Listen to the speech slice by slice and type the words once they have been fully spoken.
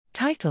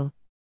Title: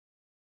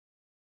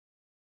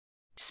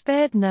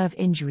 Spared nerve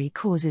injury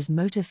causes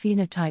motor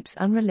phenotypes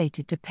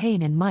unrelated to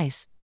pain in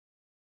mice.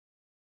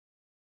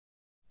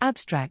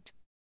 Abstract: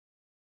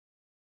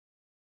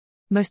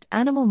 Most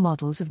animal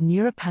models of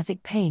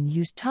neuropathic pain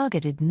use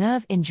targeted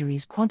nerve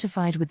injuries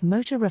quantified with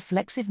motor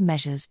reflexive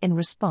measures in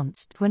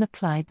response to an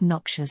applied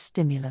noxious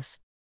stimulus.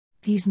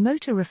 These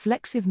motor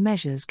reflexive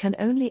measures can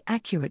only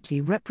accurately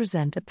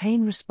represent a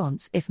pain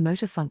response if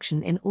motor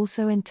function is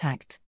also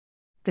intact.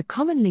 The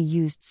commonly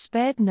used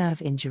spared nerve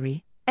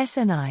injury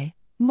 (SNI)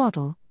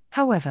 model,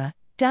 however,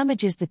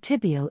 damages the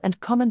tibial and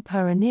common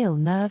peroneal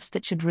nerves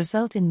that should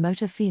result in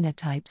motor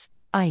phenotypes,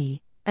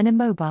 i.e., an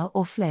immobile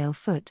or flail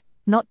foot,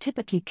 not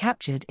typically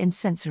captured in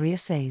sensory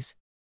assays.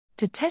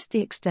 To test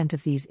the extent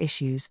of these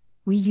issues,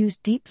 we use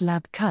Deep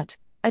Lab Cut,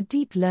 a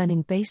deep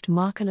learning-based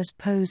markerless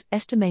pose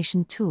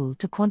estimation tool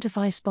to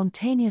quantify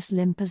spontaneous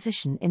limb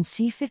position in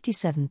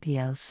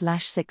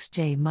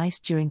C57PL/6J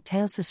mice during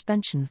tail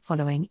suspension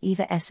following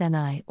either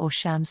SNI or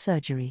sham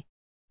surgery.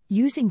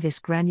 Using this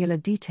granular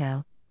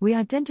detail, we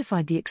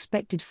identified the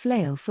expected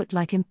flail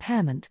foot-like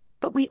impairment,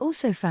 but we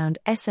also found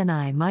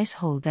SNI mice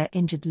hold their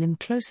injured limb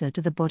closer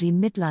to the body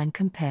midline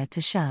compared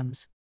to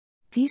shams.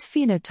 These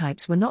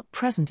phenotypes were not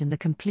present in the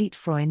complete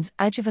Freund's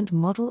adjuvant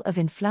model of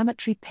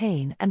inflammatory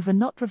pain and were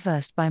not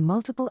reversed by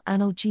multiple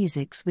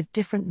analgesics with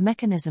different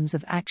mechanisms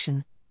of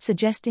action,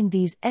 suggesting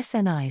these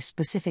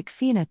SNI-specific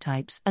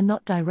phenotypes are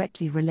not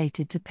directly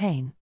related to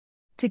pain.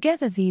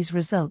 Together, these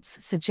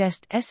results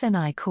suggest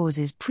SNI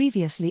causes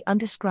previously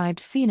undescribed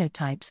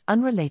phenotypes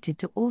unrelated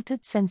to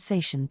altered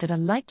sensation that are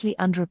likely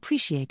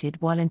underappreciated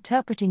while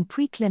interpreting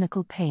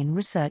preclinical pain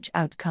research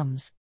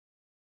outcomes.